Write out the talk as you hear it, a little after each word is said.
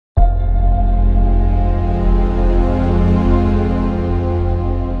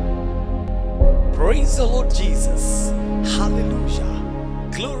the Lord Jesus. Hallelujah.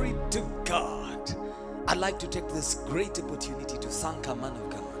 Glory to God. I'd like to take this great opportunity to thank our man of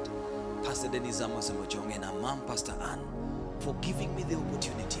God, Pastor Dennis Amosomojong, and our mom, Pastor Ann, for giving me the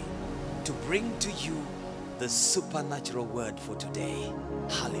opportunity to bring to you the supernatural word for today.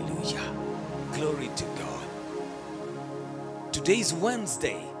 Hallelujah. Glory to God. Today is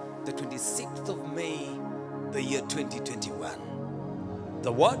Wednesday, the 26th of May, the year 2021.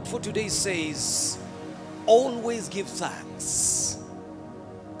 The word for today says, always give thanks.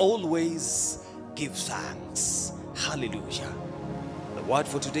 Always give thanks. Hallelujah. The word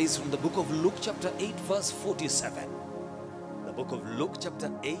for today is from the book of Luke chapter 8 verse 47. The book of Luke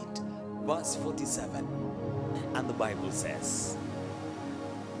chapter 8 verse 47. And the Bible says,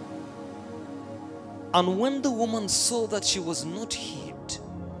 and when the woman saw that she was not hid,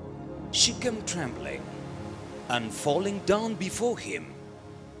 she came trembling, and falling down before him,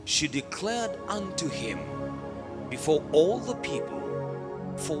 she declared unto him before all the people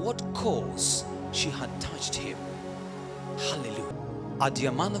for what cause she had touched him. Hallelujah. Our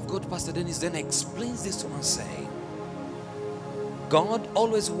dear man of God, Pastor Dennis, then explains this to us, saying, God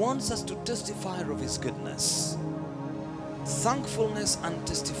always wants us to testify of his goodness. Thankfulness and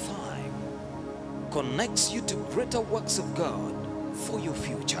testifying connects you to greater works of God for your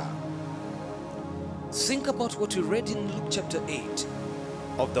future. Think about what we read in Luke chapter 8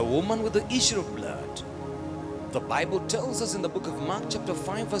 of the woman with the issue of blood. The Bible tells us in the book of Mark chapter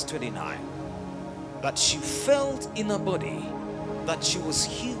 5 verse 29 that she felt in her body that she was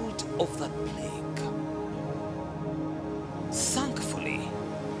healed of that plague. Thankfully,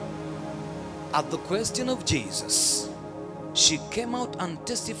 at the question of Jesus, she came out and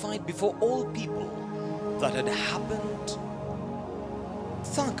testified before all people that had happened.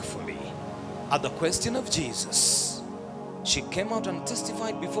 Thankfully, at the question of Jesus, she came out and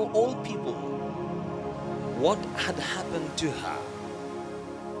testified before all people what had happened to her.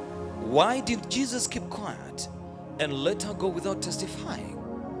 Why did Jesus keep quiet and let her go without testifying?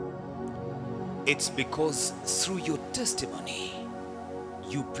 It's because through your testimony,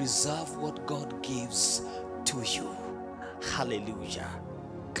 you preserve what God gives to you. Hallelujah.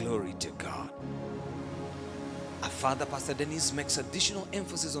 Glory to God. Our father, Pastor Dennis, makes additional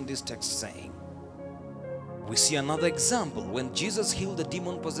emphasis on this text, saying, we see another example when Jesus healed the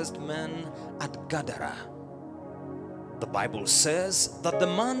demon-possessed man at Gadara. The Bible says that the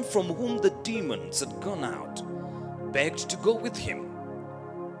man from whom the demons had gone out begged to go with him.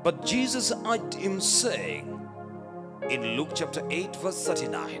 But Jesus urged him, saying in Luke chapter 8 verse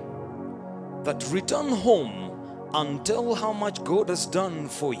 39, that return home and tell how much God has done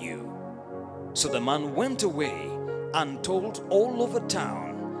for you. So the man went away and told all over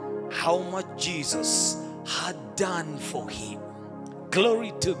town how much Jesus had done for him.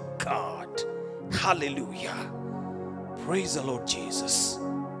 Glory to God. Hallelujah. Praise the Lord Jesus.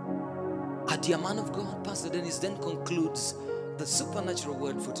 Our dear man of God, Pastor Dennis, then concludes the supernatural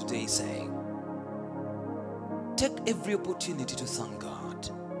word for today, saying, take every opportunity to thank God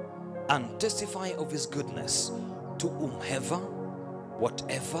and testify of his goodness to whomever,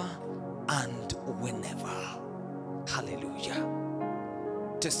 whatever, and whenever. Hallelujah.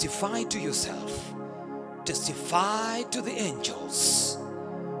 Testify to yourself. Testify to the angels.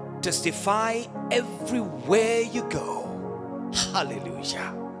 Testify everywhere you go.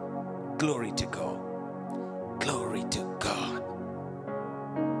 Hallelujah. Glory to God. Glory to God.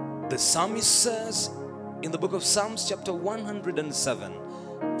 The psalmist says in the book of Psalms chapter 107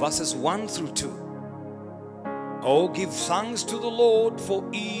 verses 1 through 2, oh, give thanks to the Lord, for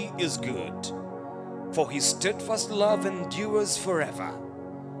he is good, for his steadfast love endures forever.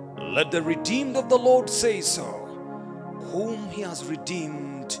 Let the redeemed of the Lord say so, whom he has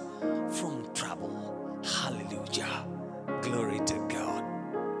redeemed from trouble. Hallelujah. Glory to God.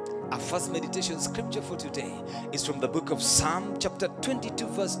 Our first meditation scripture for today is from the book of Psalm chapter 22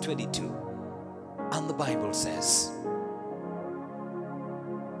 verse 22. And the Bible says,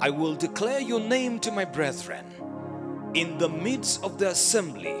 I will declare your name to my brethren. In the midst of the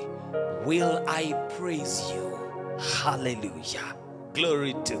assembly will I praise you. Hallelujah.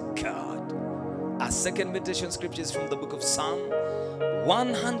 Glory to God. Our second meditation scripture is from the book of Psalm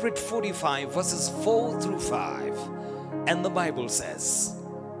 145 verses 4 through 5. And the Bible says,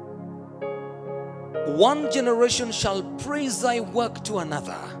 one generation shall praise thy work to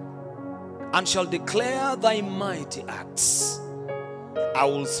another, and shall declare thy mighty acts. I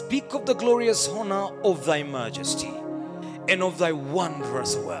will speak of the glorious honor of thy majesty, and of thy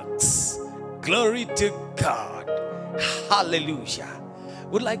wondrous works. Glory to God. Hallelujah.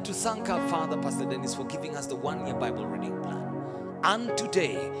 We'd like to thank our father, Pastor Dennis, for giving us the one-year Bible reading plan. And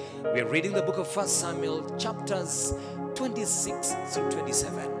today, we're reading the book of 1 Samuel, chapters 26 through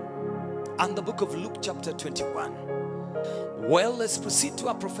 27, and the book of Luke, chapter 21. Well, let's proceed to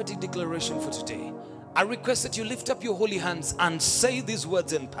our prophetic declaration for today. I request that you lift up your holy hands and say these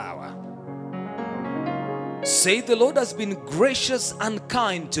words in power. Say, the Lord has been gracious and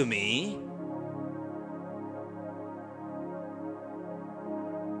kind to me.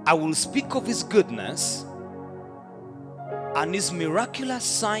 I will speak of his goodness and his miraculous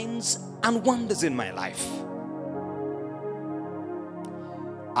signs and wonders in my life.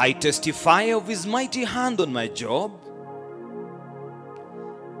 I testify of his mighty hand on my job,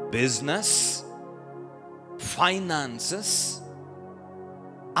 business, finances,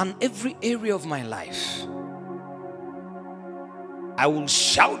 and every area of my life. I will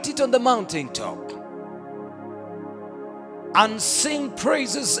shout it on the mountaintop and sing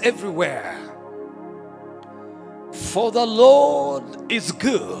praises everywhere. For the Lord is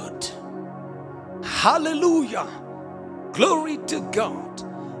good. Hallelujah. Glory to God.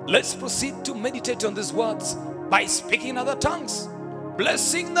 Let's proceed to meditate on these words by speaking in other tongues,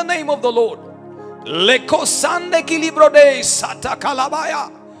 blessing the name of the Lord. Lekosande kilibrode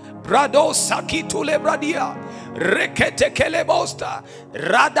satakalabaya. Brado sakitule bradia. Rekete kelebosta.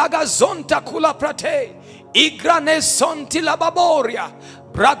 Radagazonta kula prate. Igrane sonti la baboria.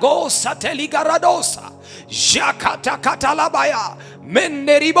 Brago sateligaradosa. Jakata katalabaya.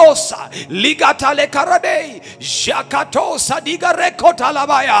 Menderibosa. Ligatale karadei. Jakatosa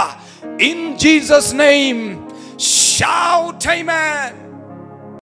digarekotalabaya. In Jesus' name, shout amen.